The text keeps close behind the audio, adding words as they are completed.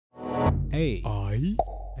AIMtv.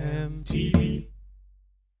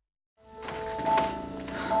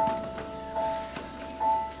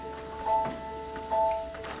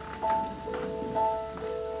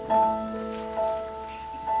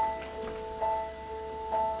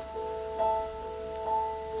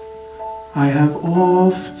 I have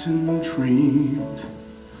often dreamed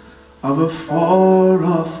of a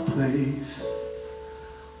far-off place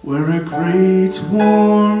where a great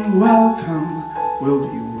warm welcome will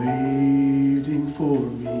be waiting for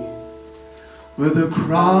me, where the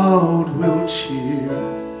crowd will cheer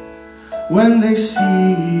when they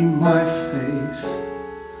see my face,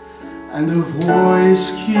 and a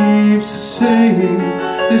voice keeps saying,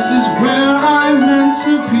 "This is where I'm meant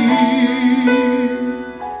to be."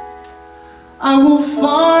 I will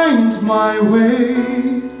find my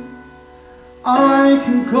way, I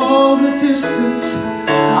can go the distance,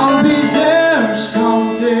 I'll be there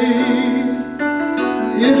someday.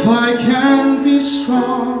 If I can be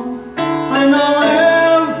strong, I know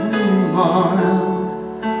every mile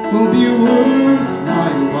will be worth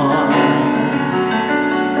my while.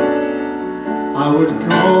 I would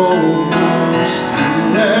go most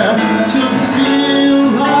anywhere to feel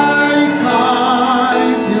like I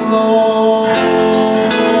belong.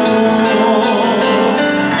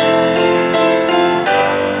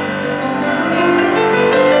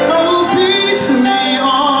 I will beat the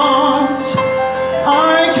odds,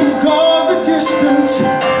 I can go the distance,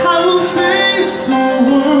 I will face the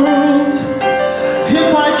world. If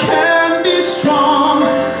I can be strong,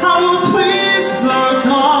 I will please the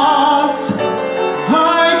gods.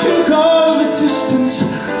 I can go the distance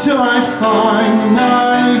till I find my